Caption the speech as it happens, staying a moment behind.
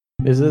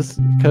Is this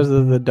because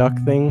of the duck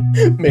thing?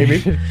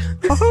 Maybe.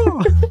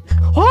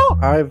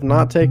 I've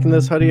not taken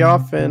this hoodie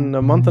off in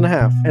a month and a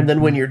half. And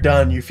then when you're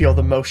done, you feel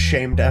the most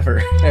shamed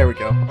ever. There we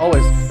go.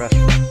 Always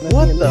professional.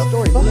 What In the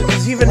story. fuck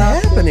is even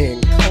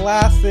happening?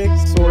 Classic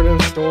sort of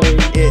story.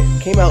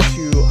 It came out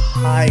to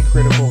high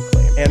critical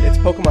acclaim, and it's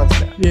Pokemon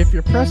Snap. If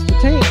you press the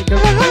tape, it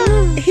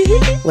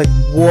goes. Like,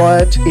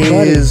 what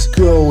is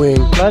going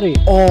Buddy,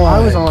 on?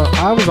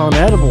 I was on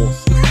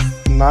edibles.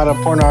 Not a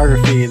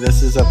pornography.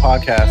 This is a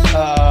podcast.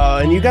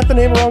 And you got the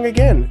name wrong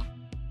again.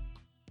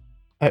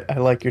 I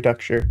like your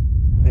duck shirt.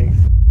 Thanks.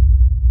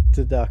 It's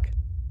a duck.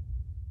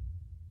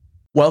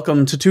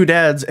 Welcome to Two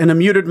Dads and a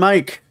Muted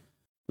Mic.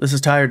 This is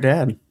Tired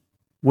Dad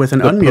with an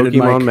The unmuted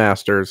Pokemon mic.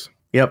 Masters.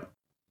 Yep.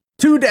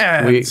 Two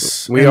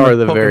Dads. We and are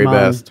the very Pokemon.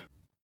 best.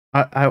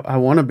 I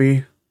want to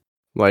be.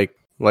 Like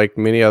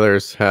many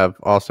others have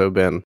also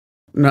been.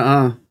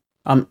 Nuh-uh.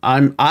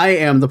 I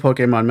am the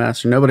Pokemon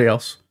Master. Nobody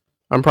else.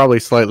 I'm probably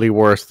slightly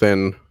worse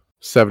than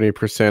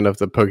 70% of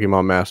the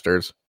Pokemon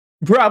Masters.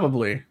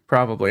 Probably.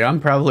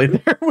 I'm probably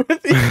there with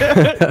you.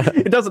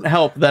 It doesn't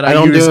help that I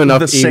don't use do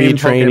enough the EV same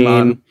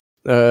training.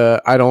 Pokemon.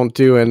 I don't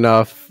do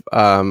enough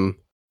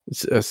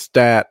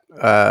stat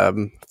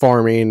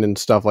farming and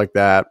stuff like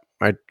that.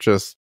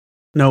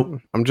 Nope.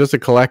 I'm just a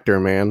collector,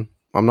 man.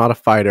 I'm not a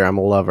fighter. I'm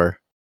a lover.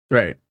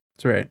 Right.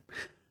 That's right.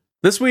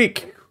 This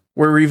week,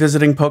 we're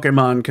revisiting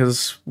Pokemon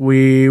because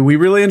we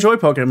really enjoy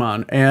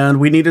Pokemon, and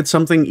we needed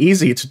something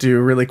easy to do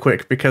really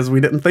quick because we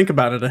didn't think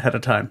about it ahead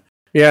of time.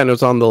 Yeah, and it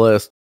was on the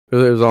list. It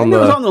was on And the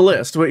it was on the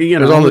list. You it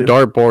know, was on the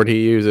dartboard he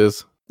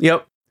uses.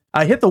 Yep.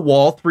 I hit the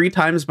wall 3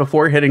 times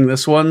before hitting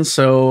this one,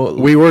 so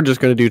We were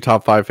just going to do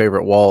top 5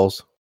 favorite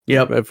walls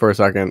yep. for a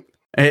second.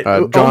 It-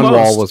 John almost.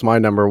 Wall was my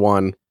number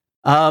one.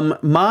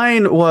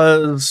 Mine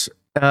was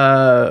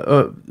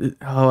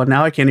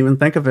now I can't even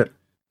think of it.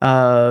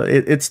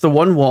 It's the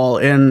one wall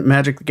in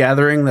Magic the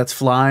Gathering that's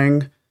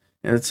flying.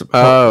 It's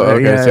Oh,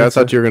 okay. yeah, See, I it's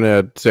thought you were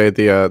going to say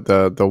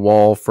the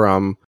wall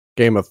from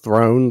Game of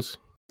Thrones,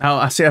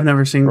 I see. I've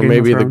never seen or Game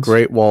maybe of the Thrones.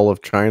 Great Wall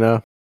of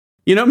China.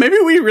 You know, maybe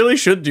we really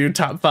should do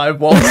top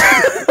 5 walls.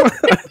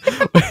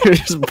 We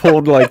just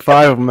pulled like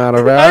 5 of them out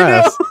of our I know.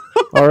 ass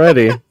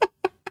already.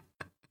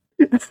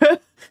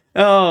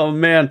 Oh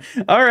man.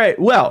 All right.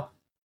 Well,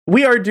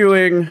 we are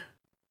doing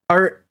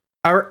our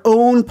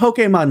own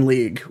Pokemon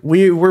League.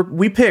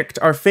 We picked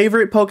our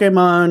favorite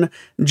Pokemon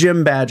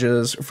gym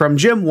badges from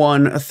Gym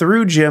 1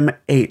 through Gym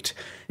 8.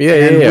 Yeah,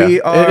 And yeah. we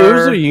It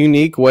was are- a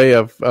unique way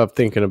of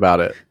thinking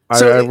about it.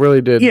 So I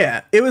really did.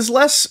 Yeah, it was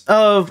less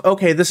of,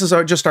 okay, this is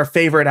just our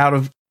favorite out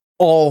of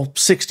all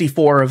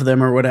 64 of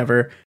them or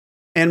whatever,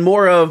 and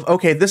more of,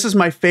 okay, this is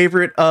my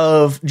favorite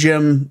of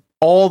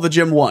all the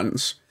Gym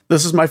 1s.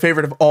 This is my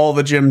favorite of all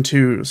the Gym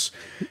 2s.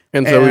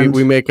 And so And-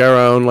 we make our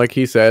own, like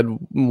he said,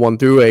 1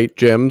 through 8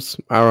 gyms,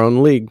 our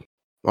own league.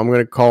 I'm going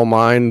to call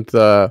mine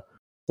the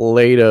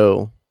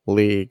Lato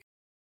League.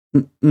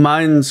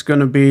 Mine's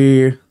going to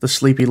be the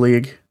Sleepy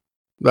League.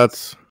 That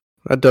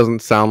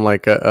doesn't sound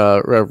like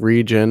a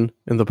region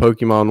in the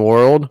Pokemon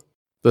world.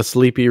 The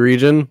Sleepy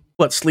region.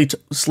 What,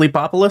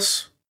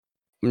 Sleepopolis?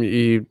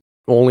 You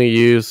only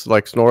use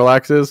like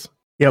Snorlaxes.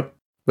 Yep.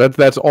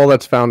 That's all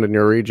that's found in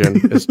your region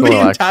is The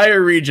Snorlax.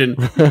 entire region.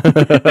 And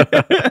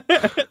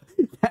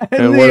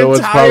the what it was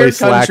entire probably country,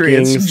 slacking,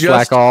 it's just-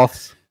 slack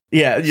offs.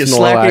 Yeah, you're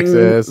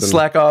Snorlaxes and-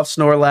 slack off,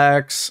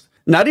 Snorlax.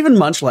 Not even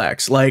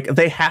Munchlax. Like,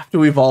 they have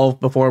to evolve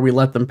before we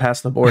let them pass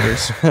the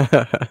borders.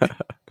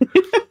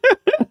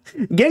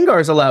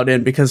 Gengar's allowed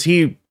in because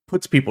he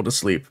puts people to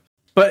sleep.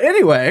 But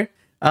anyway,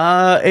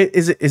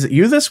 is it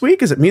you this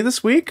week? Is it me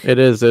this week? It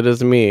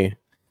is me.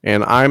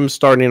 And I'm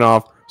starting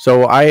off.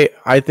 So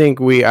I think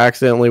we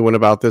accidentally went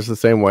about this the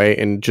same way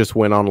and just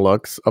went on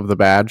looks of the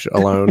badge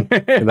alone.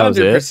 And that was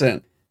it.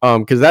 100%.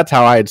 Because that's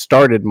how I had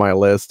started my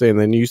list, and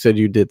then you said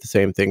you did the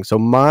same thing. So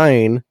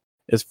mine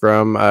is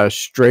from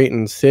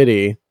Straighten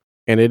City,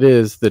 and it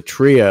is the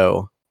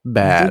Trio The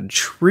badge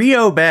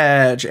Trio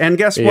badge. And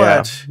guess Yeah.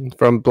 what?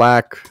 from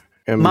Black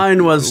and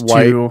Mine was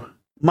White. 2.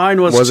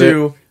 Mine was Was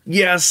 2.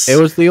 Yes.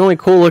 It was the only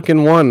cool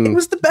looking one. It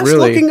was the best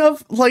really. looking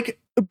of, like,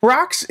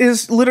 Brock's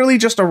is literally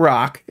just a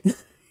rock.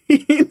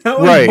 You know,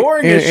 Right, it's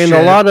boring and, as and shit.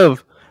 a lot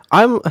of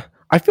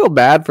I feel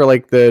bad for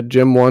like the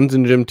Gym 1s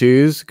and Gym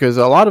 2s because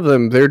a lot of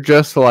them they're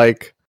just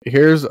like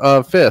here's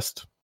a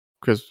fist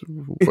because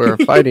we're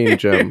a fighting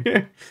gym.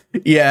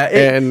 Yeah,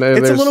 And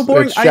it's a little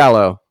boring. It's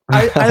shallow.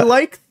 I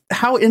like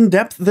how in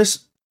depth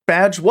this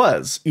badge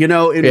was. You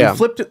know, if Yeah. you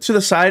flipped it to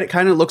the side, it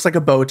kind of looks like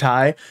a bow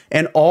tie,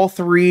 and all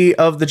 3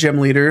 of the gym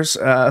leaders,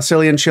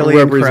 Cillian, Chili,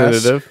 and Cress,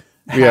 Representative.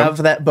 Yeah. have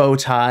that bow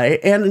tie,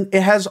 and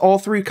it has all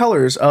 3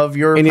 colors of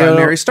your And, you know,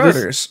 primary this-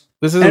 starters.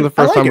 This isn't And the first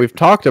I like time it. we've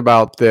talked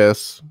about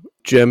this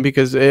gym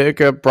because it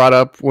got brought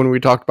up when we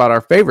talked about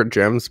our favorite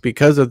gyms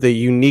because of the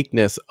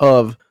uniqueness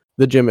of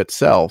the gym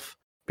itself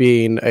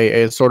being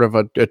a sort of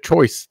a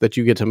choice that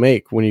you get to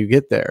make when you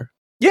get there.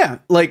 Yeah,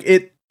 like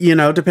it, you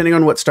know, depending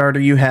on what starter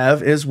you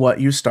have is what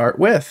you start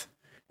with.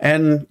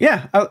 And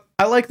yeah,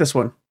 I like this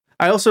one.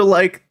 I also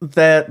like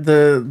that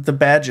the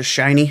badge is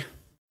shiny.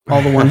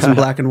 All the ones in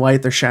black and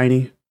white, they're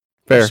shiny.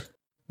 Fair. Just,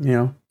 you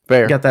know,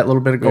 Fair. got that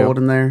little bit of gold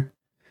in there.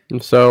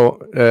 So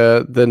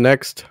the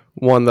next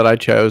one that I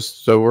chose,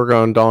 so we're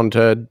going down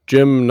to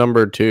gym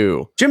number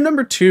 2. Gym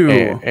number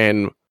 2.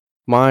 And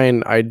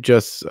mine, I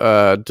just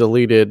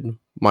deleted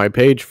my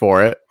page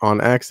for it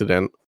on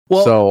accident.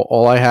 Well, so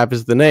all I have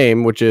is the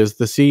name, which is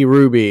the C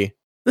Ruby.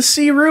 The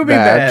C Ruby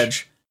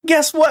badge.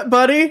 Guess what,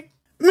 buddy?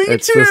 Me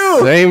it's too.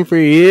 The same for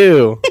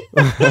you.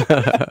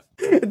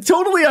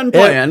 Totally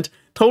unplanned.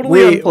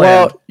 Unplanned.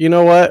 Well, you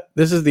know what?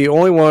 This is the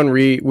only one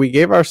we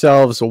gave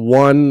ourselves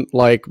one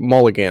like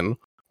mulligan.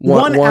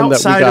 One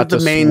outside that we got of the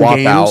to main swap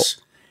games. Out.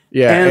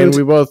 Yeah, and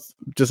we both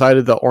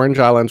decided the Orange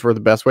Islands were the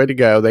best way to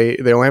go. They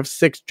only have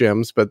 6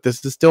 gyms, but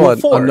this is still a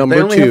number 2.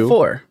 They only have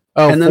 4.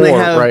 Oh, and then 4, they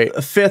have right.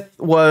 a 5th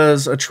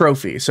was a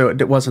trophy, so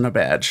it wasn't a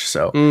badge.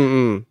 So,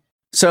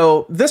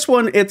 So this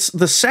one, it's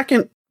the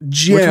second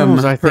gym. Which one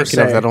was I thinking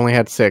of that only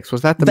had 6?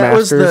 Was that the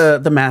Masters? Masters? That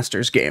was the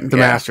Masters game. The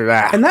Masters,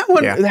 and that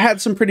one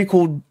had some pretty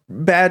cool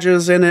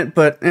badges in it,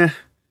 but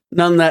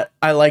none that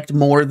I liked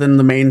more than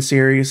the main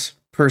series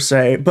per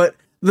se. But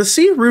the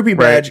C Ruby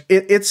badge,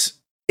 it's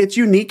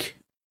unique.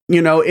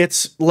 You know,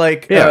 it's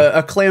like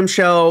a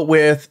clamshell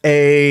with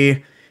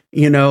a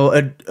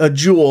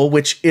jewel,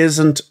 which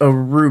isn't a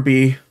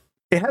ruby.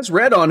 It has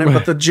red on it,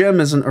 but the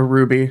gem isn't a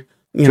ruby.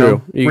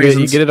 You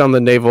get it on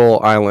the naval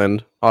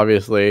island,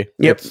 obviously.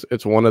 Yep.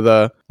 It's one of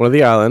the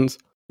islands.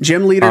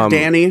 Gym leader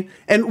Danny.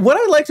 And what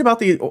I liked about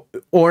the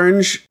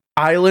Orange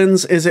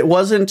Islands is it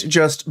wasn't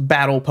just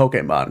battle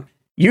Pokemon.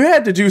 You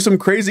had to do some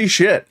crazy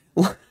shit.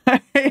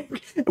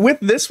 Like, with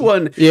this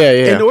one,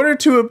 in order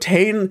to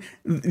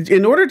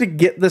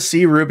get the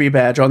C Ruby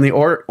badge on the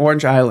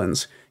Orange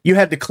Islands, you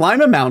had to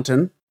climb a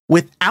mountain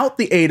without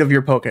the aid of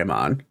your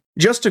Pokemon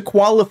just to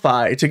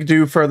qualify to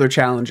do further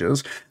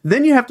challenges.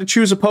 Then you have to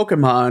choose a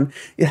Pokemon.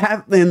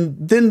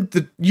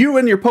 You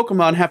and your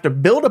Pokemon have to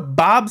build a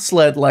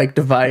bobsled-like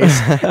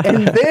device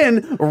and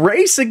then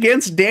race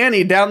against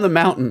Danny down the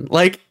mountain.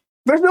 Like,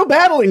 there's no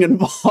battling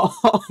involved.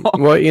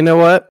 Well, you know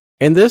what?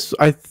 And this,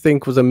 I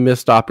think, was a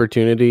missed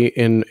opportunity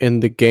in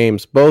the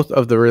games, both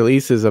of the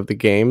releases of the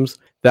games,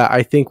 that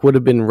I think would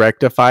have been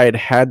rectified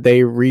had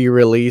they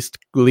re-released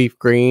Leaf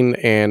Green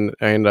and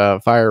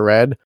Fire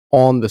Red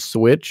on the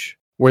Switch,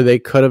 where they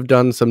could have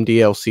done some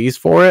DLCs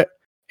for it.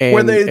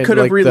 Where they could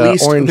have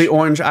released the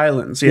Orange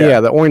Islands. Yeah,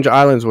 the Orange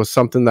Islands was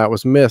something that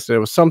was missed. It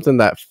was something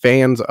that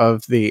fans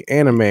of the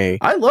anime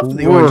I loved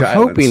the Orange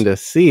Islands. Hoping to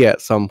see at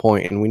some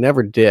point, and we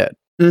never did.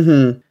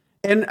 Mm-hmm.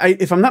 And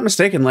if I'm not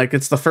mistaken, like,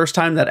 it's the first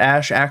time that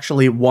Ash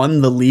actually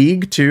won the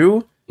league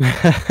too.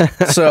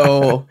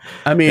 So,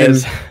 I mean,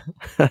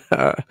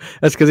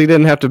 that's because he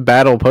didn't have to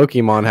battle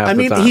Pokemon half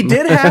the time. He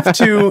did have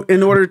to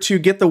in order to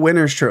get the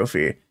winner's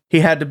trophy. He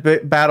had to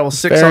battle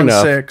 6 on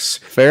 6.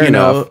 Fair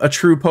enough. A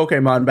true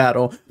Pokemon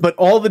battle. But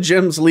all the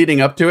gyms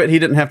leading up to it, he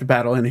didn't have to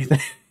battle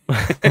anything.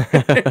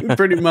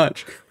 Pretty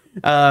much.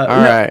 All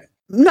right.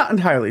 Not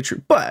entirely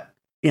true, but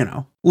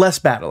less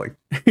battling.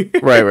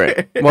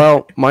 Right.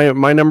 Well,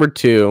 my number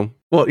 2.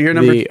 Well, your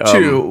number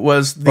 2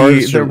 was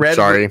the red.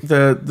 Sorry.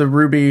 The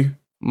ruby.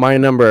 My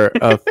number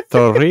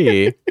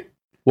 3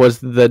 was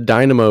the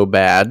Dynamo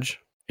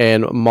badge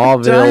and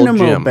Mauville Dynamo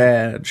Gym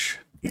badge.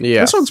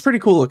 Yeah, this one's pretty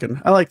cool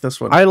looking. I like this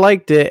one. I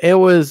liked it. It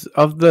was,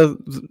 of the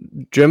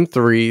Gym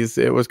 3s,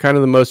 it was kind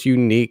of the most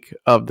unique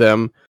of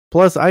them.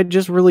 Plus, I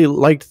just really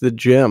liked the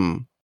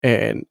gym,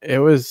 and it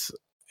was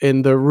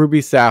in the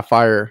Ruby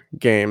Sapphire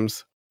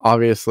games.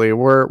 Obviously,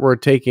 we're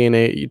taking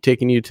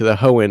you to the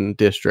Hoenn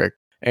district,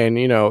 and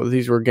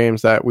these were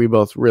games that we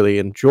both really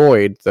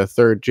enjoyed. The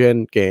 3rd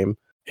gen game,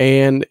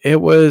 and it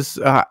was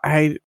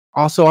I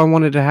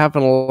wanted to have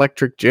an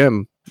electric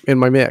gym in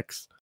my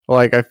mix.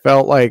 Like, I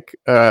felt like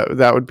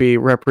that would be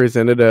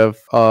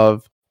representative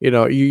of you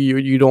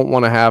don't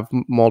want to have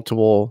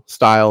multiple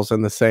styles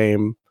in the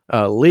same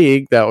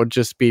league. That would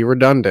just be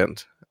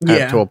redundant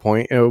to a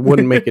point. It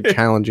wouldn't make it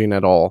challenging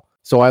at all.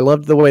 So I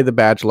loved the way the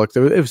badge looked.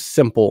 It was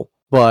simple,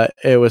 but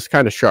it was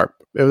kind of sharp.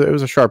 It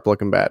was a sharp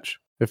looking badge,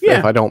 if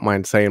I don't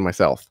mind saying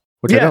myself,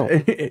 which I don't.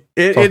 It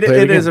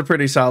is a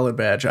pretty solid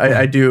badge.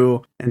 I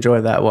do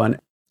enjoy that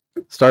one.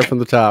 Start from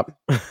the top.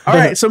 All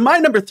right, so my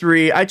number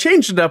 3, I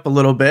changed it up a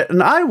little bit,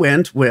 and I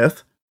went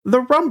with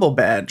the Rumble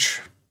badge.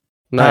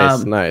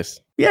 Nice.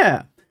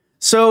 Yeah.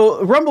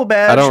 So Rumble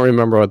badge. I don't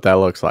remember what that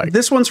looks like.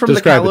 This one's from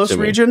the Kalos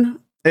region.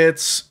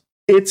 It's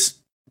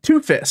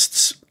 2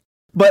 fists.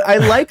 But I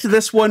liked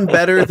this one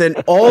better than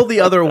all the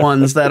other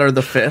ones that are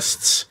the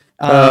fists.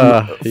 You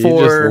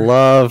just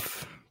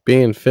love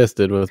being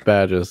fisted with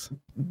badges.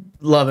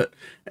 Love it.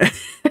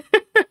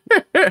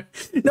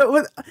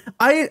 No,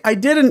 I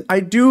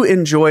do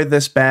enjoy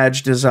this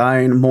badge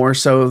design more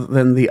so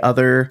than the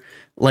other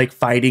like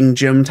fighting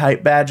gym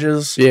type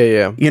badges.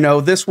 Yeah.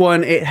 This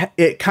one,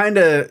 it kind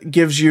of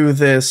gives you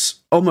this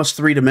almost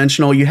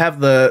 3-dimensional. You have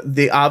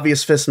the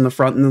obvious fist in the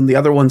front, and then the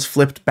other one's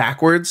flipped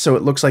backwards, so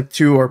it looks like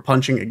 2 are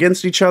punching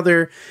against each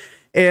other.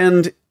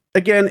 And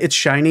again, it's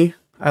shiny.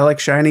 I like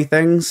shiny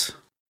things,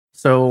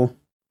 so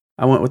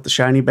I went with the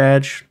shiny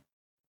badge.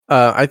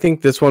 I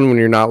think this one, when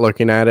you're not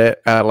looking at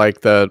it at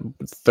like the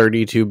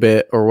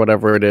 32-bit or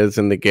whatever it is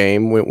in the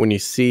game, when you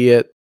see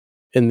it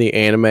in the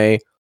anime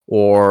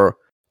or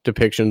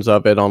depictions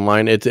of it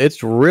online,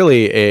 it's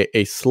really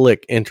a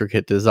slick,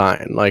 intricate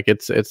design. Like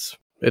it's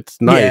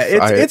nice.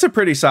 Yeah, it's a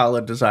pretty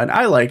solid design.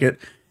 I like it.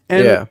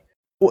 And yeah.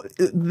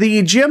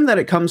 The gym that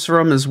it comes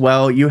from as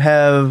well, you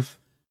have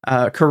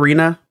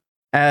Karina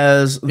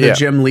as the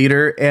gym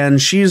leader,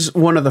 and she's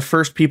one of the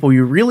first people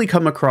you really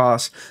come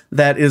across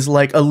that is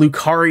like a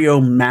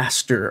Lucario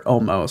master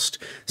almost.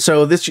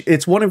 So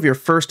it's one of your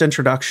first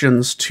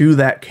introductions to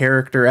that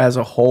character as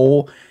a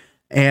whole,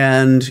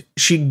 and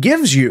she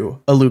gives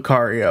you a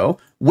Lucario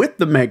with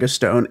the Mega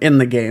Stone in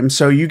the game,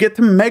 so you get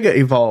to Mega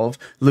Evolve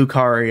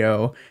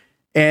Lucario,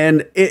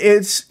 and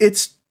it's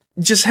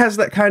just has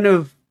that kind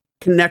of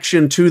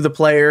connection to the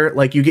player.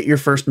 Like you get your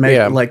first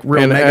Mega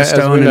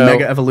Stone and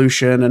Mega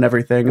Evolution and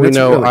everything. We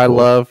know really cool. I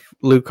love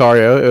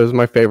Lucario. It was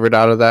my favorite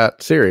out of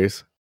that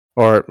series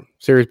or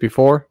series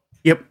before.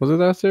 Yep. Was it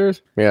that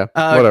series? Yeah.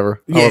 Whatever.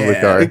 I love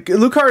Lucario.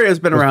 Lucario has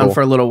been around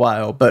for a little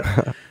while, but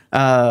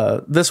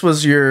this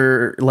was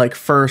your like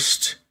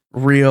first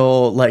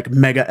real like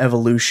Mega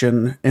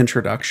Evolution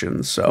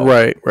introduction. So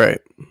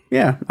right.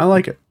 Yeah, I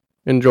like it.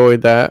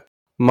 Enjoyed that.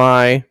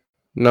 My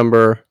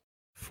number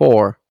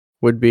 4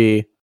 would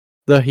be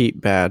the Heat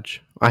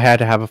badge. I had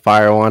to have a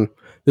fire one.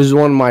 This is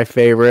one of my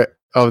favorite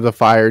of the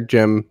fire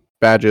gym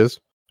badges.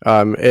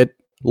 It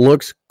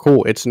looks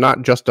cool. It's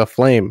not just a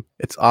flame.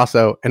 It's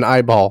also an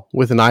eyeball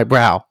with an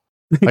eyebrow.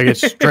 Like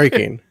it's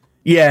striking.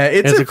 Yeah,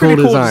 it's a cool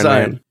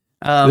design.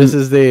 This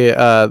is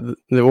we're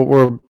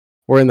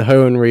in the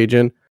Hoenn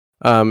region.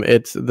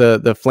 It's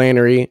the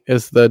Flannery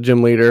is the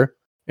gym leader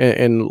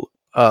in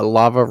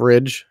Lava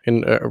Ridge,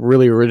 in a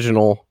really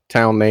original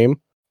town name,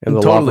 in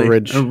the totally Lava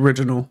Ridge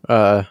original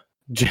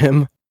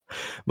gym.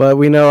 But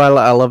we know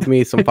I love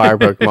me some fire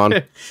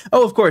Pokemon.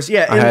 Oh, of course,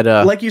 yeah.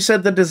 Like you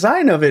said, the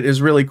design of it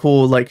is really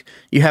cool. Like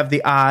you have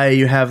the eye,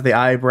 you have the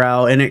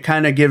eyebrow, and it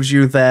kind of gives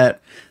you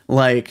that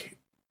like,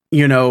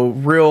 you know,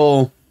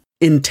 real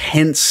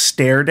intense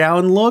stare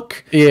down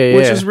look.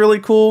 Which is really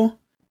cool.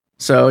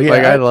 So yeah,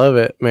 like I love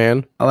it,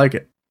 man. I like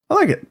it.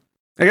 I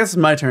guess it's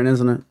my turn,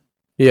 isn't it?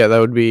 Yeah, that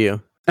would be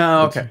you.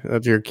 Oh, okay.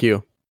 That's your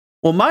cue.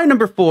 Well, my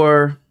number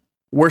 4,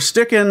 we're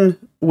sticking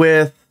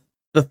with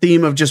the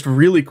theme of just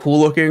really cool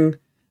looking,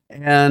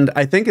 and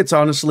I think it's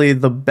honestly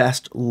the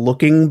best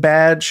looking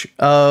badge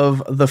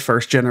of the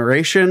first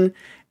generation,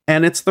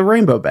 and it's the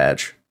Rainbow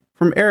badge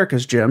from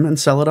Erica's Gym in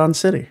Celadon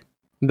City.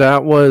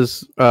 That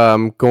was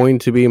going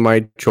to be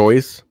my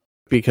choice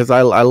because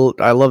I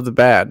love the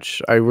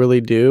badge. I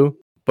really do,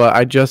 but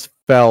I just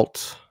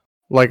felt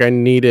like I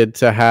needed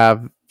to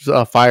have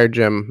a fire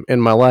gym in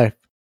my life.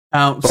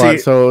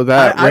 So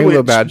that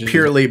Rainbow badge is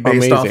purely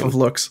based amazing. off of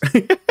looks.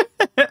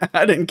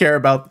 I didn't care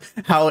about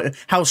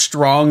how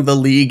strong the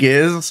league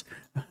is.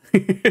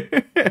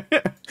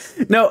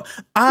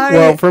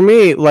 Well, for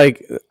me,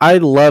 like I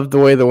love the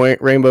way the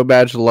Rainbow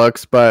badge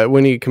looks, but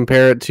when you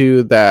compare it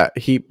to that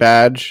Heat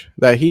badge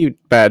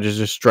is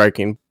just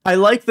striking. I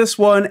like this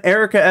one.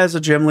 Erica as a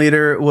gym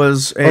leader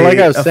was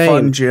a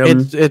fun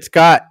gym. It's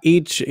got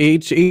each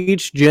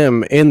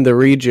gym in the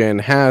region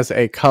has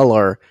a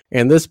color,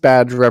 and this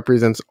badge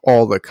represents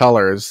all the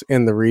colors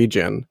in the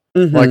region.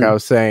 Mm-hmm. Like I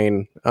was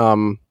saying,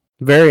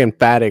 very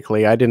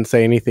emphatically. I didn't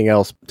say anything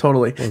else.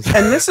 Totally.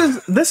 And this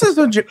is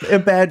a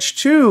badge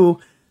too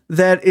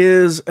that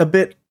is a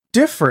bit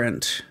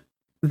different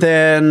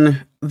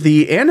than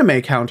the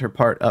anime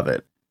counterpart of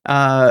it.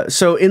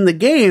 So in the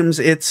games,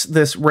 it's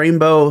this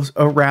rainbow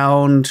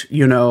around,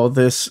 you know,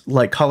 this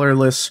like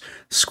colorless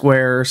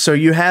square. So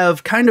you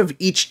have kind of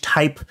each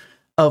type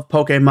of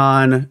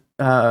Pokemon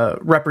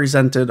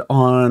represented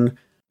on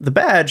the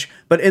badge,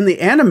 but in the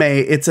anime,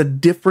 it's a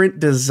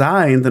different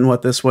design than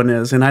what this one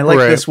is, and I like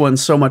this one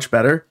so much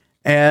better.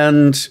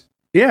 And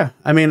yeah,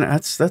 I mean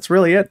that's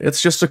really it.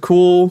 It's just a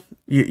cool.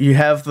 You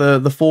have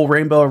the full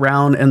rainbow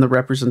around and the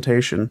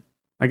representation.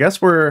 I guess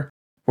we're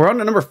on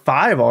to number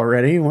 5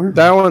 already.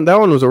 That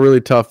one was a really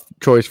tough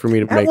choice for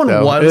me to make.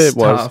 That one was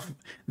tough.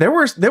 There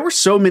were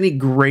so many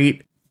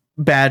great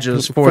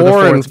badges for the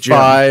 4th and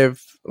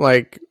 5.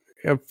 Like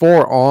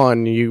 4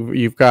 on,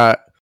 you've got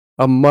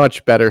a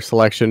much better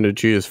selection to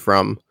choose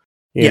from.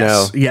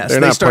 Yes,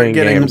 they start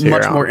getting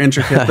much more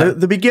intricate.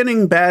 The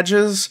beginning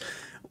badges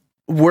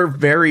were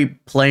very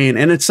plain,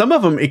 and some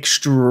of them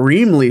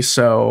extremely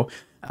so,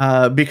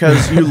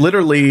 because you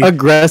literally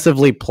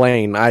aggressively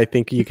plain. I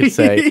think you could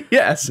say.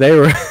 Yes, they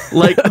were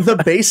like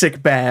the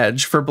basic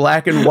badge for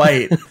black and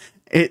white.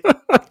 It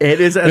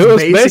is as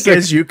basic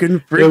as you can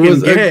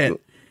freaking get.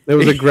 It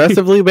was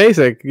aggressively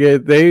basic. Yeah,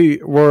 they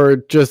were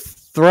just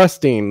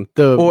thrusting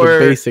the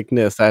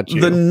basicness at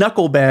you. The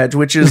knuckle badge,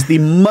 which is the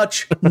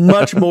much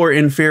more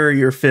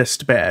inferior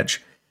fist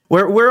badge.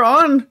 We're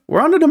on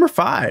to number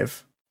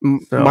 5.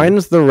 So.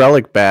 Mine's the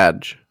relic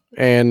badge,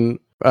 and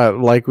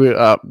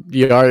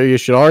you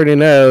should already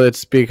know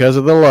it's because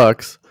of the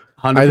looks.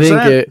 100%. I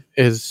think it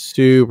is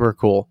super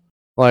cool.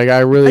 Like I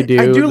really do.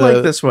 I do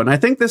like this one. I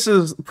think this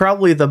is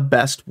probably the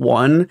best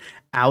one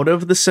out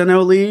of the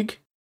Sinnoh League.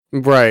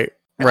 Right.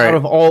 Out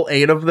of all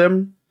 8 of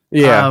them.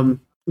 Yeah.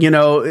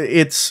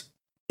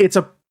 It's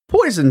a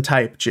poison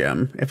type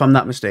gym, if I'm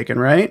not mistaken,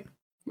 right?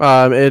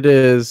 It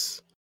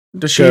is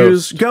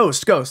Deshu's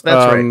Ghost.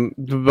 That's right.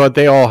 But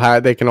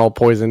they can all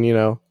poison,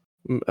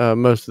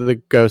 most of the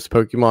ghost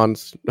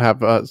Pokemons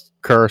have a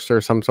curse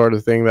or some sort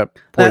of thing that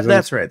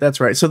poisons.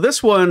 That's right. So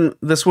this one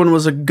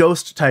was a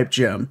ghost type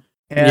gym.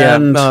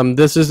 And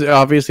this is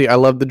obviously, I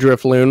love the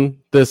Drifloon.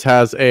 This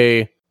has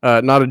a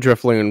not a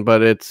Drifloon,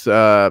 but it's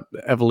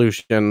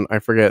evolution. I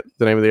forget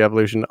the name of the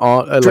evolution.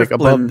 Like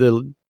above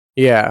the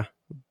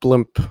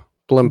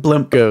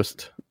blimp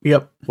ghost.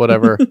 Yep.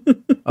 Whatever.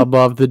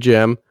 Above the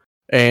gym.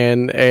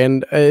 And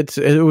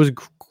it was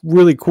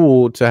really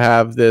cool to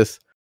have this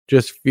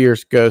just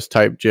fierce ghost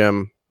type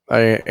gym.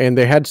 And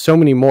they had so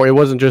many more. It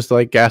wasn't just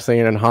like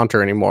Gaslight and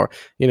Haunter anymore.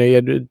 You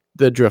had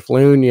the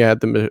Drifloon, you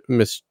had the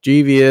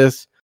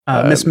Mischievous,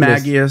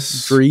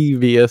 Mismagius,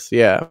 Grievous,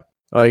 yeah.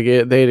 Like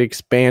they'd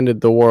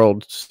expanded the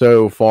world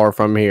so far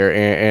from here,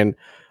 and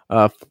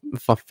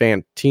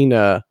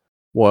Fantina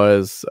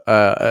was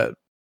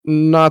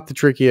not the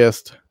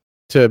trickiest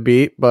to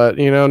beat, but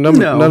none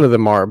of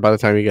them are by the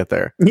time you get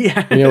there.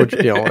 Yeah, you know what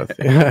you're dealing with.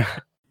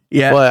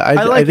 Yeah, but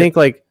I think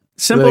like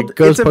simple.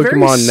 It's a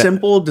very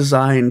simple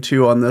design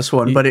too on this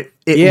one, but it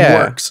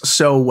works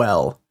so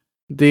well.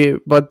 The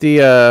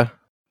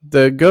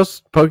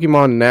ghost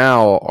Pokemon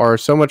now are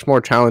so much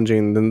more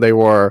challenging than they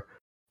were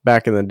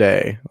back in the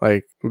day,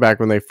 like back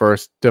when they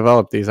first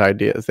developed these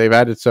ideas. They've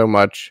added so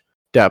much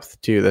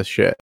depth to this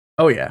shit.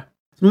 Oh yeah.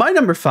 My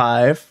number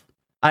 5,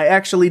 I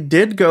actually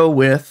did go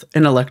with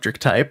an electric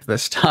type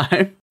this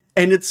time,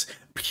 and it's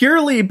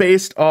purely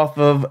based off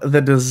of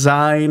the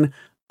design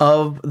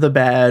of the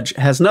badge.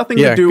 Has nothing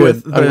to do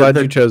with I'm glad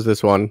you chose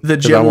this one. The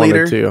gym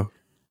leader too.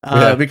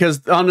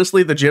 Because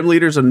honestly, the gym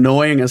leader's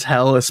annoying as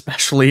hell,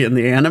 especially in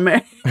the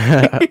anime.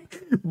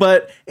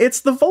 But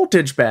it's the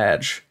voltage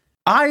badge.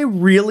 I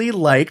really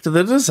liked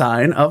the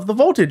design of the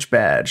voltage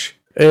badge.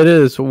 It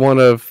is one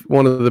of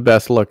the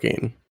best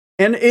looking.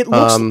 And it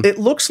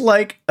looks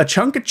like a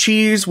chunk of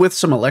cheese with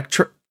some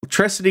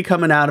electricity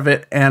coming out of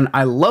it, and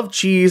I love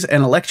cheese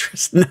and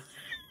electricity.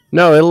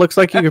 No, it looks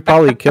like you could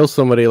probably kill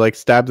somebody, like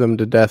stab them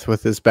to death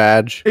with this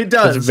badge. It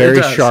does. It's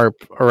very sharp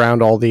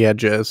around all the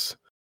edges.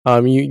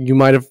 You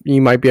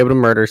might be able to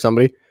murder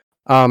somebody.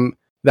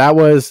 That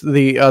was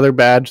the other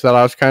badge that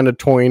I was kind of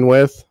toying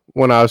with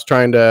when I was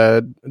trying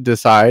to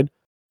decide,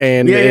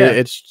 and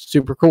it's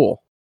super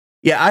cool.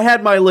 Yeah, I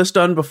had my list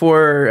done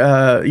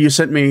before you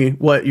sent me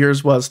what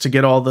yours was to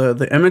get all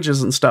the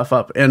images and stuff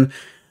up, and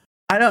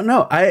I don't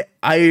know.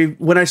 I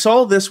when I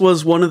saw this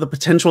was one of the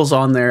potentials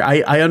on there,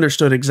 I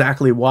understood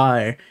exactly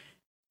why,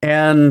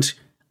 and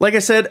like I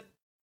said,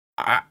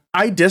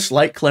 I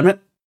dislike Clement.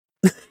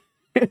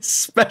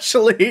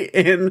 Especially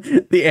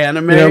in the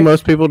anime.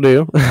 Most people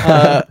do.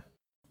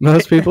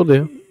 Most people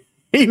do.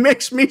 He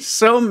makes me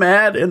so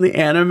mad in the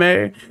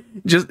anime.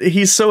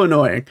 He's so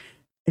annoying.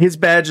 His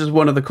badge is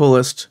one of the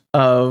coolest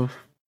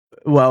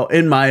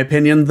in my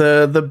opinion,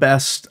 the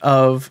best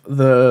of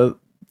the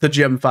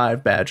Gym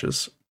 5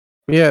 badges.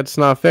 Yeah, it's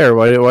not fair.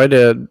 Why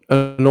did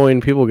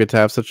annoying people get to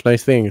have such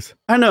nice things?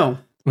 I know.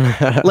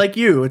 Like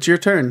you, it's your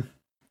turn.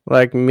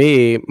 Like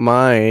me,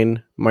 my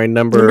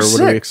number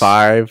would be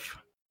 5.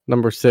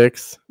 Number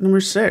 6.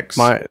 Number 6.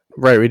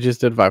 We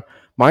just did 5.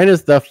 Mine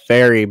is the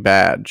fairy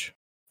badge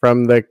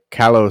from the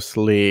Kalos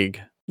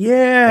League.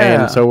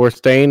 Yeah. And so we're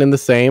staying in the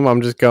same.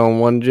 I'm just going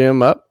one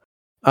gym up.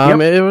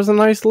 It was a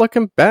nice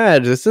looking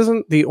badge. This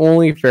isn't the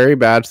only fairy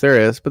badge there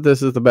is, but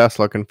this is the best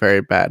looking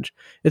fairy badge.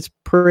 It's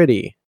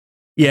pretty.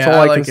 Yeah, that's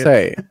all I can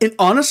say. And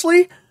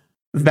honestly,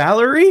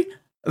 Valerie,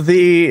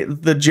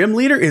 the gym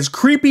leader, is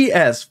creepy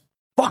as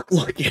fuck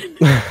looking.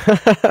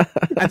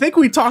 I think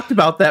we talked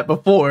about that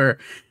before.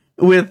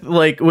 With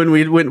like when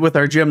we went with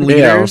our gym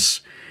leaders,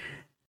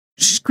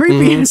 she's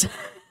creepy as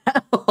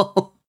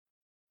hell,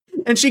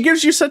 and she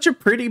gives you such a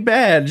pretty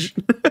badge.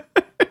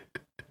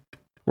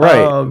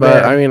 Right, oh,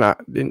 but I mean,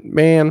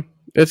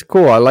 it's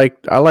cool. I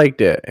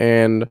liked it,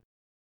 and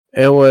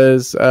it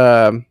was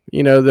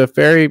the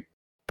fairy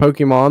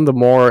Pokemon. The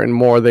more and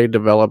more they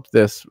develop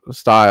this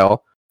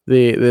style,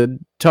 the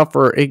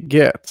tougher it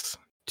gets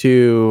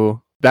to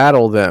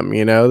battle them.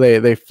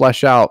 They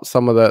flesh out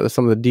some of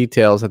the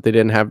details that they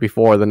didn't have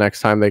before the next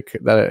time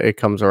it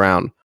comes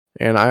around,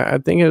 and I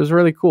think it was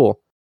really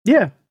cool.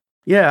 Yeah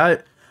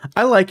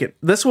I like it.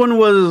 This one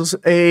was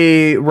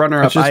a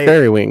runner-up. It's just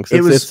fairy wings.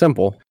 It's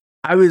simple.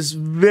 I was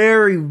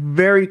very,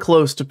 very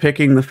close to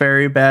picking the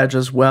fairy badge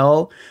as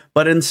well,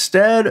 but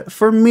instead,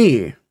 for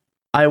me,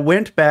 I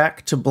went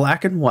back to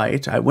black and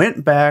white. I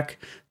went back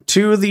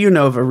to the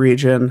Unova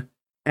region,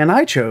 and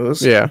I chose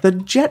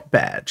the jet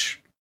badge.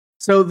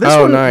 So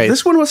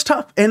this one was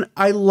tough, and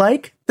I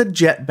like the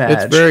jet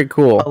badge. It's very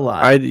cool. A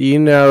lot.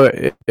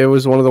 It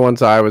was one of the ones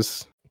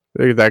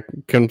that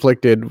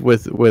conflicted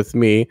with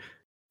me,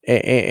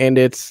 and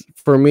it's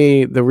for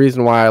me the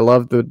reason why I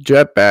love the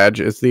jet badge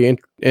is the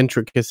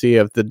intricacy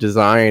of the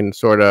design,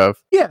 sort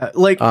of. Yeah,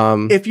 like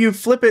if you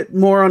flip it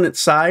more on its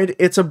side,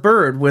 it's a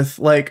bird with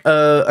like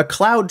a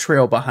cloud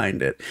trail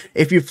behind it.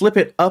 If you flip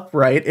it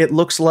upright, it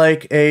looks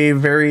like a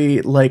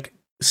very like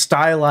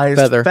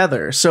stylized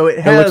feather. So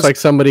it looks like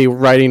somebody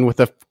writing with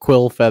a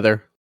quill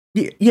feather.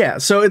 Yeah,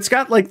 so it's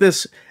got like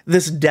this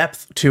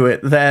depth to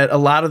it that a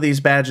lot of these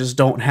badges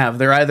don't have.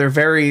 They're either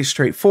very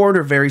straightforward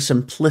or very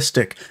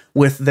simplistic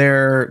with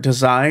their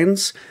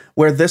designs,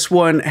 where this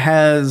one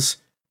has,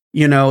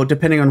 you know,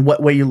 depending on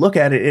what way you look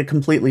at it, it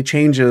completely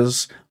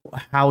changes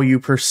how you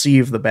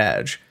perceive the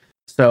badge.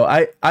 So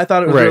I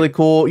thought it was really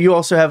cool. You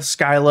also have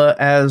Skyla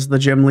as the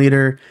gym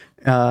leader.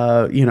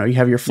 You know, you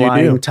have your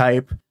flying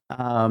type,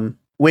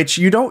 which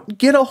you don't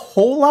get a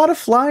whole lot of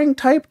flying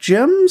type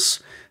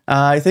gyms.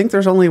 I think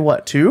there's only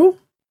two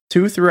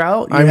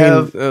throughout. You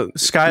have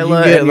Skyla,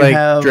 you get, and like, you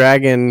have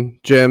dragon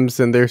gems,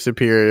 and they're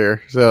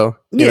superior. So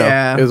you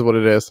know, is what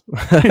it is.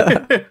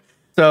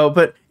 So,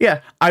 but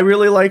yeah, I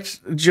really liked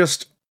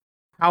just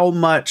how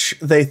much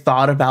they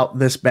thought about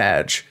this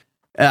badge.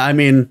 I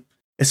mean,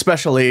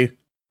 especially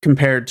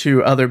compared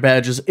to other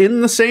badges in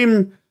the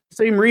same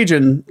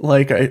region,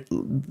 like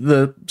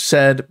the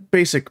said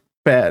basic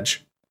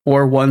badge,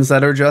 or ones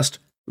that are just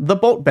the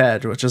bolt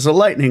badge, which is a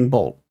lightning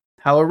bolt.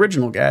 How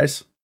original,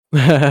 guys.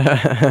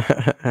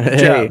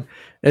 Hey,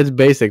 it's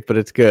basic, but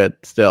it's good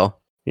still,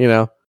 you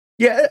know?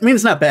 Yeah, I mean,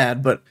 it's not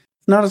bad, but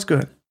not as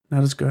good.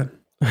 Not as good.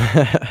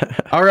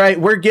 All right,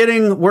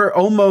 we're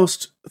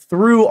almost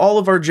through all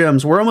of our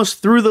gems. We're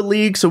almost through the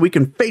league, so we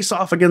can face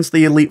off against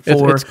the Elite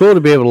Four. It's cool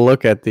to be able to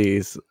look at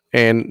these,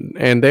 and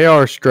they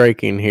are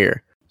striking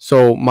here.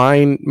 So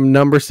mine,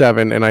 number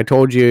 7, and I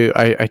told you,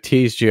 I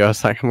teased you. I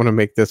was like, I'm going to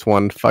make this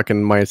one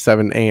fucking my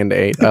 7 and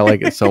 8. I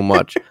like it so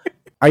much.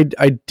 I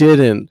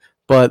didn't,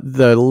 but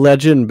the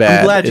legend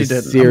badge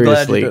is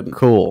seriously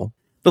cool.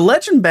 The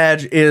legend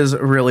badge is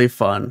really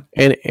fun.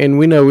 And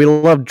we know we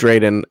love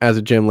Drayden as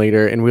a gym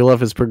leader, and we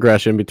love his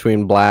progression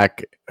between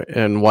black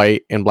and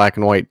white and black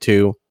and white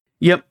too.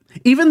 Yep.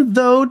 Even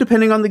though,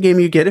 depending on the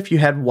game you get, if you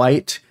had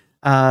white,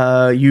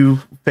 you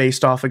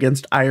faced off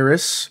against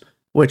Iris,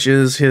 which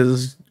is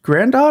his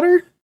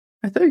granddaughter,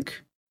 I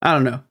think. I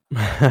don't know.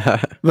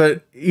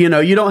 But, you know,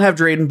 you don't have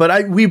Drayden,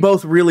 but we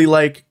both really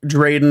like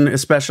Drayden,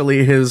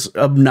 especially his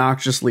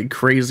obnoxiously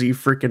crazy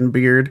freaking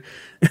beard.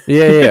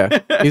 Yeah.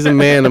 He's a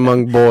man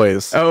among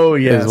boys. Oh,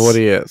 yes. Is what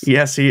he is.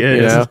 Yes, he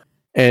is. You know?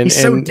 He's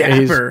so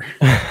dapper.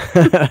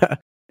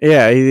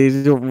 Yeah,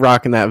 he's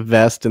rocking that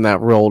vest and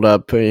that rolled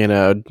up, you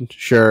know,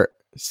 shirt,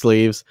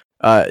 sleeves.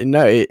 In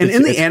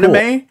the anime,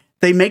 cool.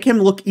 They make him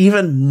look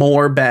even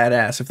more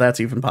badass, if that's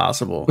even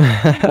possible.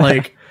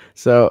 Like...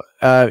 So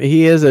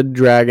he is a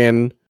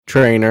dragon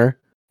trainer,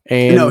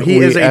 and he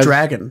is a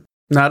dragon,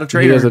 not a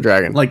trainer. He is a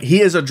dragon. Like he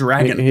is a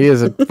dragon. He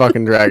is a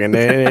fucking dragon.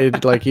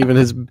 Like even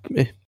his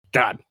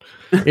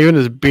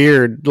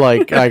beard.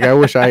 Like I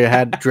wish I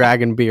had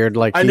dragon beard.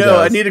 Like I know.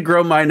 Does. I need to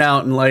grow mine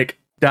out and like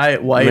dye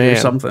it white or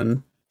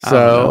something.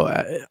 So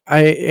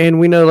and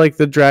we know like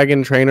the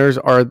dragon trainers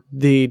are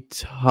the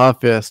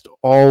toughest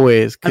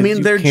always. I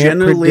mean, they're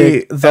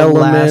generally the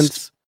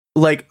elements.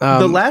 Like,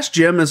 the last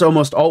gym is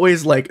almost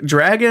always, like,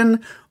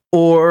 dragon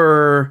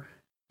or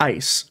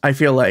ice, I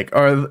feel like,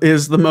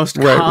 is the most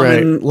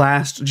common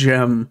last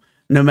gym,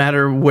 no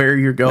matter where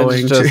you're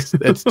going.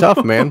 It's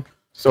tough, man.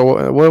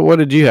 So, what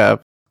did you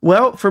have?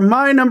 Well, for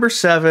my number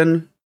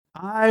 7,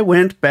 I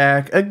went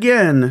back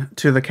again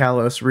to the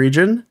Kalos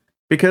region,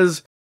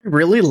 because I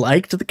really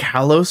liked the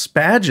Kalos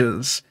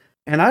badges.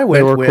 And I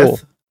went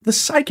with the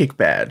Psychic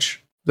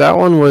badge. That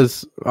one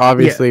was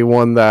obviously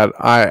one that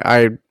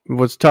I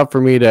was tough for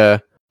me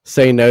to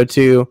say no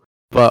to,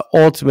 but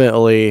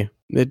ultimately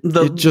it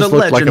just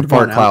looked like a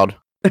fart cloud.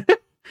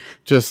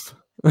 Just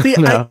see,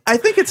 no. I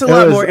think it's a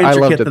lot more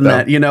intricate than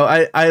that. You know,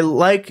 I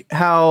like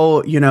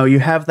how, you know, you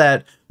have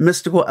that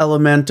mystical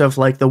element of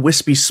like the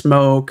wispy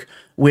smoke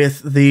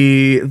with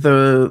the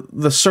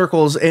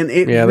circles, and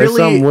it there's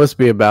some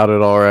wispy about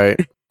it, all right.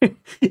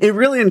 It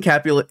really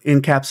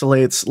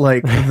encapsulates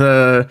like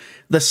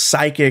the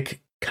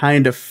psychic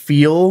kind of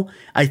feel.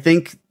 I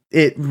think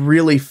it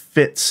really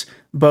fits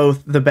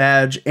both the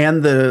badge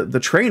and the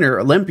trainer,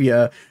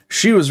 Olympia.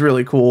 She was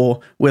really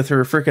cool with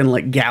her freaking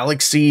like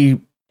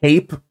galaxy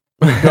cape.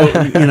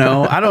 You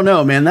know, I don't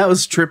know, man. That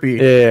was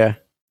trippy. Yeah.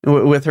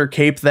 With her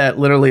cape that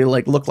literally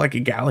like looked like a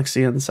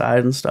galaxy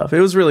inside and stuff. It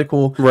was really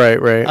cool. Right.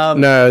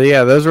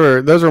 Those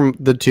were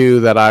the two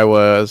that I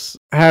was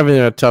having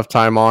a tough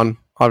time on,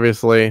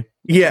 obviously.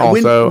 Yeah,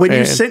 also, when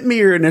you sent me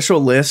your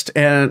initial list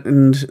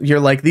and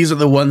you're like, these are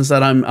the ones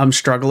that I'm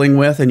struggling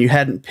with, and you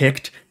hadn't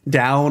picked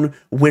down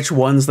which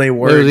ones they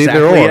were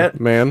exactly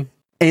yet, man.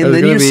 And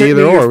then you sent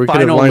me your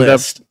final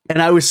list,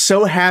 and I was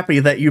so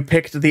happy that you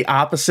picked the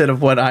opposite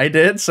of what I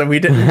did, so we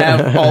didn't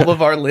have all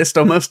of our list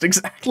almost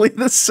exactly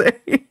the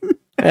same.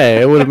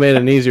 Hey, it would have made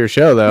an easier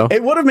show, though.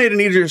 It would have made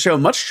an easier show,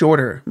 much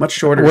shorter.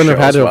 Wouldn't have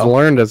had to have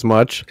learned as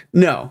much.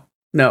 No,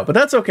 but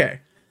that's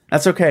okay.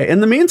 That's okay.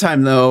 In the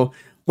meantime, though,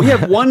 We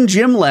have one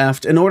gym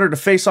left in order to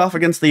face off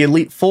against the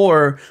Elite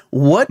Four.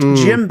 What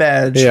gym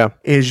badge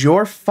is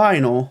your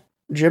final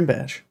gym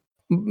badge?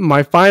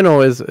 My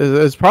final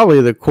is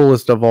probably the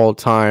coolest of all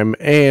time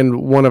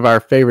and one of our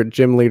favorite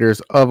gym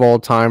leaders of all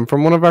time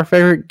from one of our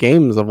favorite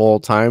games of all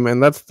time,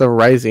 and that's the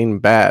Rising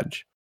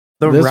badge.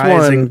 This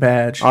Rising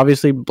badge.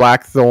 Obviously,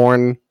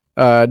 Blackthorn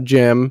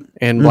gym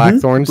and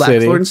Blackthorn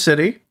City. Blackthorn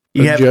City.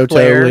 You have Johto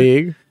Claire.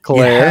 League.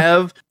 Claire. You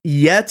have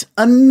yet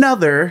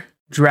another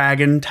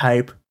dragon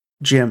type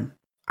gym.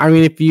 I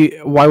mean,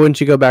 why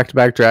wouldn't you go back to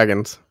back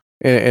dragons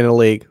in a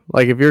league?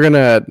 Like if you're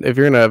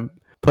gonna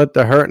put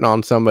the hurting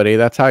on somebody,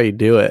 that's how you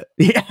do it.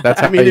 Yeah,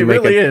 that's how it you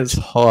make really a is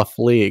tough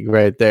league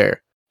right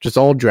there. Just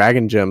all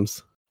dragon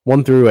gyms,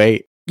 1 through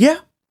 8. Yeah,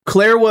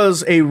 Claire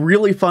was a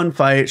really fun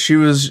fight.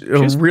 She's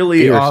a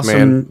really fierce,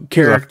 awesome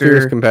character,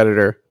 fierce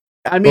competitor.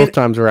 I mean, both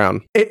times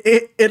around.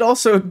 It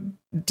also,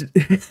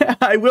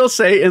 I will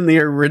say, in the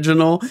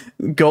original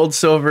Gold,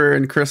 Silver,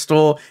 and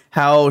Crystal,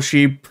 how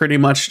she pretty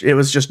much, it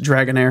was just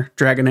Dragonair,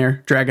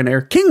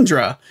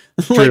 Kingdra.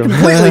 Like,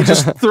 completely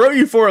just throw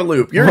you for a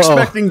loop. You're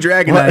expecting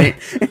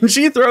Dragonite, and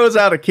she throws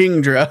out a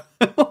Kingdra.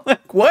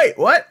 Like, wait,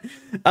 what?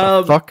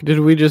 Fuck did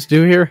we just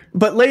do here?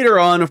 But later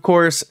on, of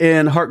course,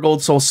 in Heart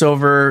Gold, Soul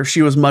Silver,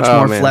 she was much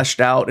more fleshed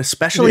out,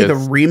 especially the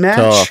rematch.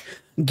 Tough.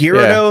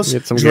 Gyarados,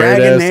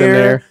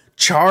 Dragonair,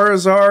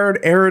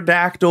 Charizard,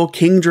 Aerodactyl,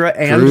 Kingdra,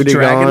 and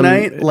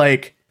Dragonite.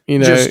 Like, you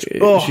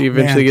know, she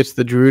eventually gets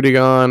the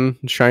Druddigon,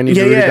 shiny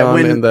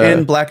Druddigon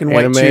in Black and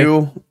White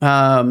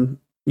 2.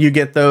 You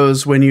get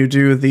those when you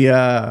do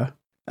the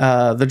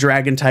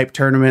Dragon type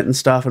tournament and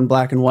stuff in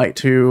Black and White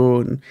 2.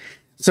 And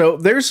so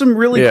there's some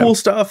really cool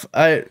stuff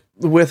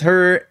with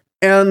her.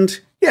 And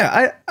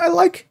yeah, I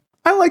like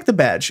the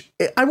badge.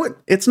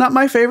 It's not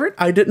my favorite.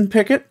 I didn't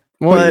pick it.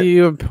 Well,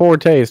 you have poor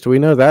taste. We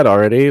know that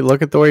already.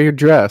 Look at the way you're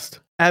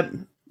dressed.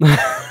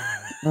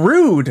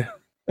 Rude.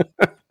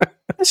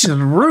 That's just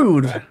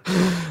rude.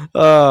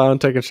 I'm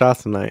taking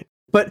shots tonight.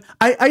 But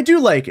I do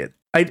like it.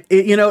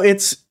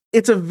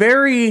 It's a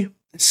very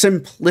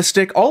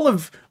simplistic.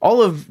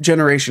 All of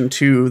Generation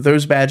 2,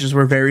 those badges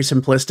were very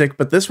simplistic,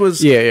 but this was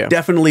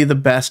definitely the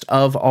best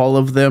of all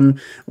of them.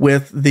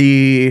 With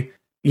the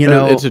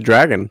it's a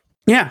dragon.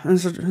 Yeah,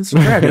 it's a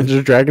dragon. It's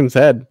a dragon's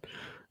head.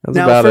 That's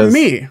now for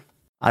me,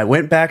 I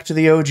went back to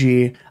the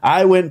OG.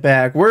 I went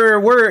back.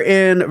 We're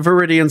in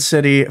Viridian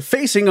City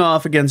facing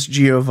off against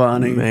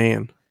Giovanni.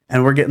 Man.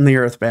 And we're getting the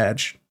Earth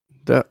badge.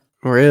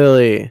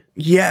 Really?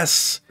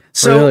 Yes.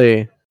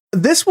 So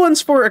this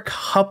one's for a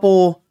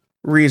couple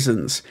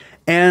reasons.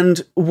 And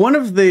one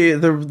of the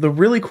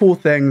really cool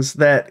things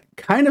that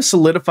kind of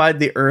solidified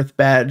the Earth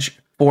badge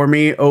for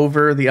me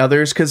over the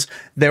others, because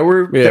there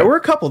were a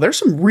couple. There's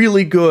some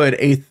really good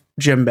 8th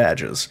gym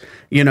badges.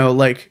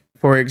 Like,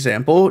 for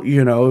example,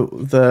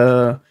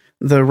 the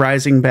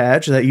Rising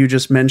badge that you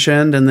just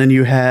mentioned, and then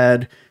you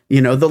had,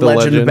 the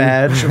Legend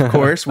badge, of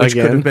course, which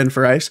could have been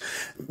for ice.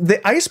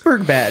 The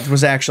Iceberg badge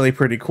was actually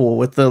pretty cool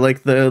with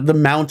the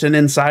mountain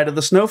inside of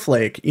the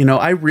snowflake.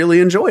 I really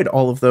enjoyed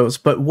all of those.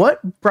 But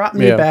what brought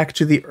me back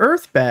to the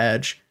Earth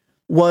badge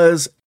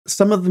was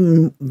some of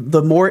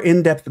the more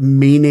in-depth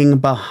meaning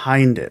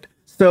behind it.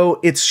 So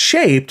it's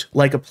shaped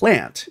like a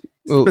plant,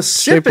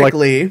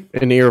 specifically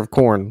like an ear of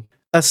corn,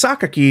 a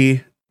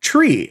sakaki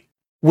tree,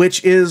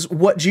 which is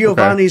what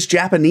Giovanni's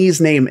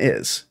Japanese name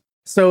is.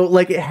 So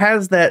like it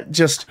has that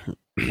just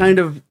kind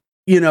of,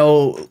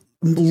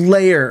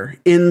 layer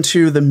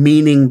into the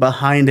meaning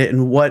behind it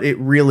and what it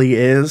really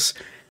is.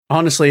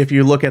 Honestly, if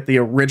you look at the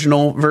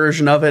original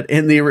version of it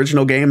in the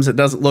original games, it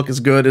doesn't look as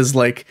good as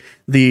like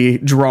the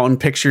drawn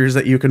pictures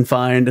that you can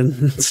find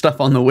and stuff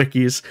on the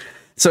wikis.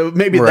 So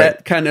maybe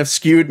that kind of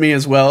skewed me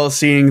as well,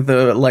 seeing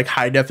the like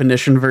high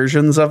definition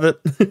versions of it.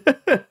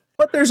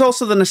 But there's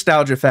also the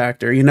nostalgia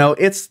factor.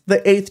 It's the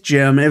 8th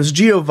gym. It was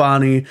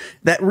Giovanni.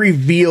 That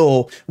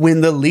reveal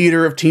when the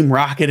leader of Team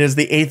Rocket is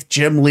the 8th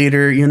gym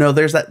leader.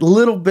 There's that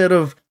little bit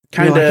of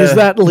kind of is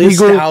that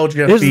legal?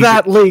 Nostalgia. Is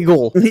that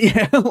legal?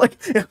 Yeah, like,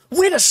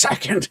 wait a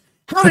second.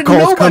 How did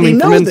nobody coming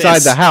know from inside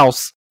this? the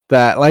house?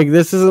 That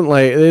this is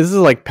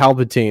like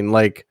Palpatine,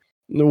 like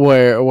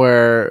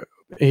where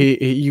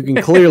you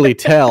can clearly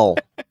tell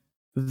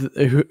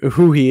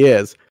who he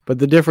is. But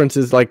the difference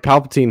is like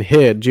Palpatine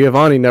hid.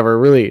 Giovanni never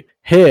really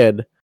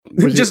hid.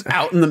 Just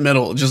out in the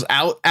middle, just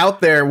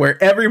out there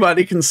where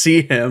everybody can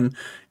see him.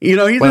 He's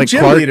like a gym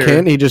Clark leader.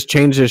 Kent, he just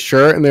changed his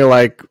shirt and they're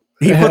like,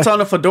 he puts on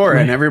a fedora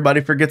and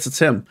everybody forgets it's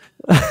him.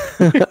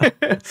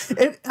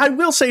 And I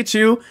will say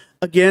too,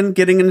 again,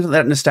 getting into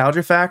that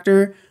nostalgia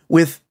factor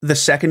with the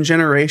 2nd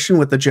generation,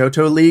 with the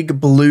Johto League,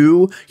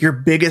 Blue, your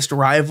biggest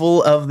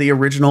rival of the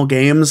original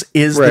games,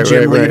 is the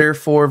gym leader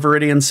for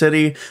Viridian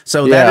City.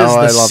 So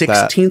that is the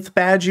 16th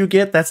badge you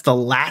get. That's the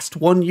last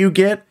one you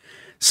get.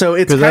 So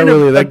it's kind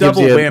of a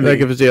double whammy. That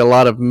gives you a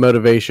lot of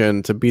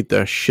motivation to beat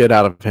the shit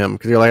out of him,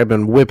 because you're like, I've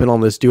been whipping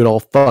on this dude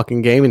all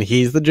fucking game, and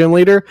he's the gym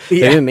leader. They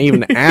didn't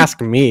even ask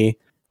me.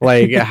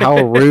 Like,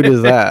 how rude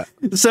is that?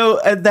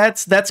 So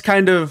that's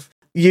kind of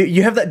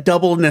you have that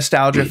double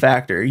nostalgia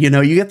factor. You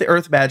know, you get the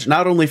Earth badge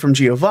not only from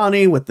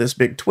Giovanni with this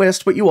big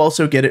twist, but you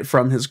also get it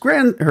from his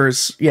grandson,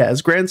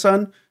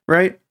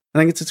 right? I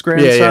think it's his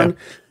grandson.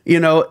 You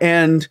know,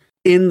 and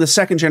in the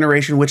second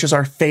generation, which is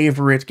our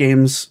favorite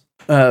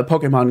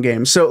Pokemon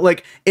game. So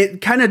like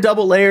it kind of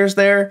double layers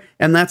there,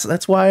 and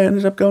that's why I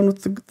ended up going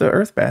with the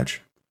Earth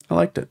badge. I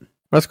liked it.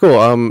 That's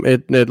cool.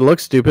 It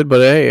looks stupid,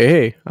 but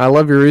hey, I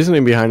love your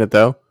reasoning behind it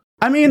though.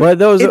 I mean,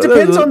 it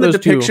depends on the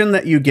depiction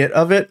that you get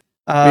of it.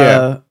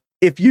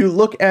 If you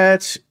look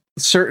at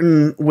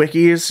certain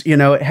wikis, you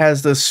know, it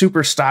has the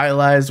super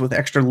stylized with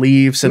extra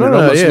leaves, and it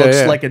almost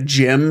looks like a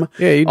gym.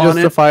 Yeah, you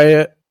justify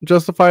it.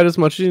 Justify it as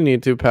much as you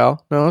need to,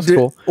 pal. No, that's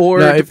cool. Or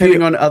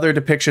depending on other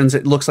depictions,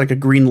 it looks like a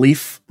green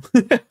leaf.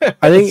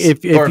 I think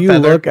if you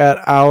look at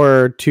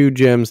our two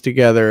gyms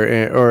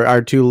together, or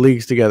our two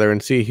leagues together,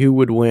 and see who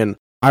would win,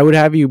 I would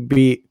have you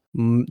beat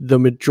the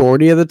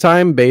majority of the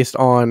time based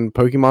on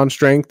Pokemon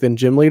strength and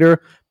gym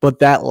leader. But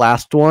that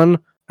last one,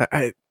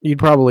 you'd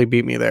probably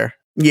beat me there.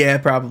 Yeah,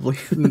 probably.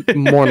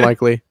 More than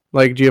likely.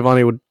 Like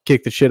Giovanni would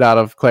kick the shit out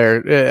of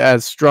Claire.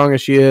 As strong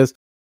as she is,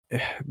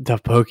 the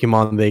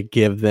Pokemon they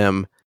give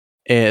them,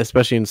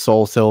 especially in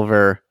Soul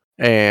Silver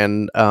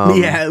and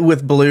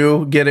with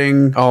Blue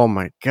getting, oh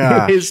my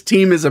god, his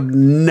team is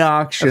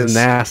obnoxious. It's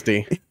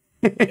nasty.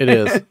 It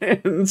is.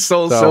 And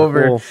Soul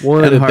Silver,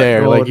 we'll end it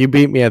there. Like, you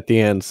beat me at the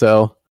end,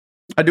 so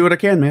I do what I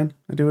can, man.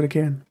 I do what I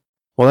can.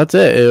 Well, that's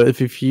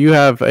it. If you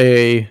have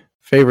a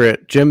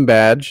favorite gym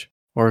badge,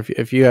 or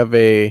if you have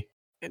a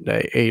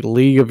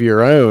league of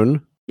your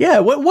own. Yeah,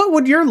 what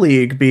would your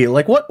league be?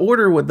 Like, what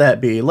order would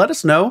that be? Let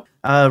us know.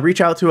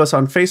 Reach out to us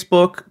on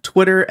Facebook,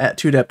 Twitter at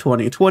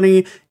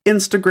 2dep2020,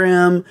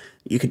 Instagram.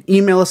 You can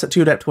email us at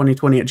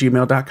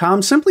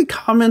 2dep2020@gmail.com. Simply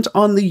comment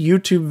on the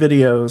YouTube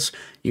videos.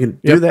 You can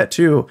do that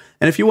too.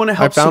 And if you want to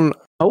help... I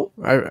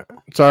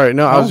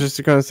was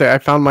just going to say, I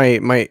found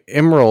my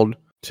Emerald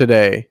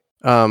today.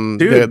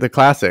 The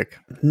classic.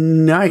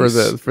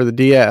 Nice. For the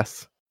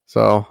DS.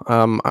 So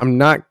I'm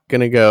not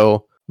going to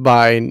go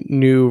buy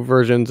new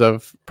versions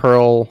of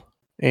Pearl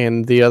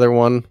and the other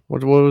one.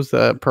 What was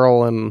that?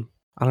 Pearl and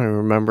I don't even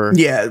remember.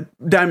 Yeah,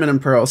 Diamond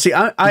and Pearl. See,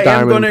 I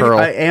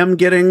am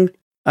getting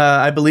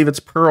I believe it's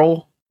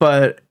Pearl,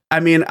 but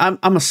I mean I'm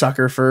a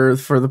sucker for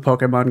the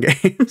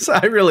Pokemon games.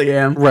 I really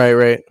am.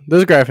 Right.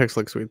 Those graphics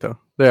look sweet though.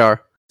 They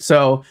are.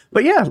 So,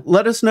 but yeah,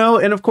 let us know.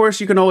 And of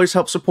course you can always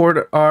help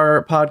support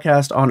our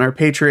podcast on our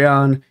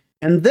Patreon.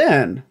 And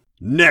then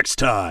next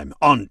time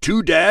on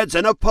Two Dads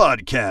and a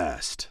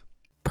Podcast.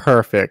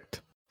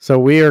 Perfect. So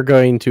we are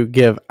going to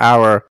give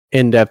our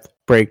in-depth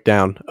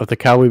breakdown of the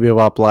Cowboy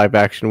Bebop live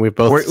action. We've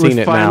both seen it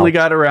now. We finally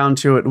got around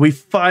to it. We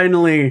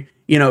finally,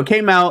 it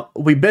came out.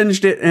 We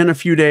binged it in a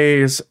few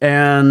days,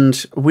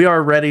 and we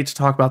are ready to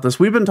talk about this.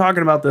 We've been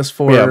talking about this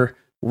for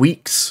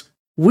weeks.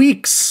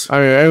 I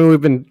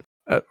mean,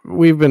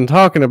 we've been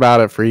talking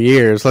about it for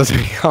years. Let's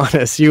be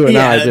honest. You and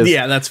I just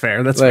that's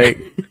fair. That's like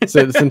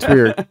since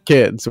we were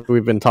kids,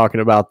 we've been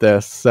talking about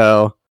this.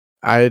 So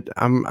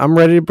I'm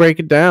ready to break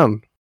it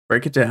down.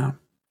 Break it down.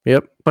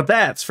 Yep. But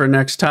that's for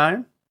next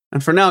time.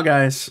 And for now,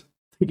 guys,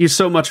 thank you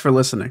so much for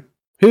listening.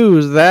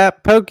 Who's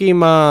that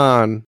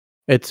Pokemon?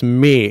 It's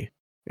me,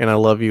 and I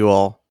love you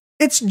all.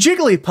 It's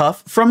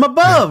Jigglypuff from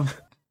above.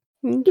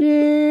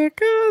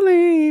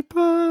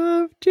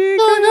 Jigglypuff,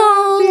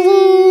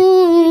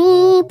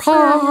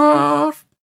 Jigglypuff.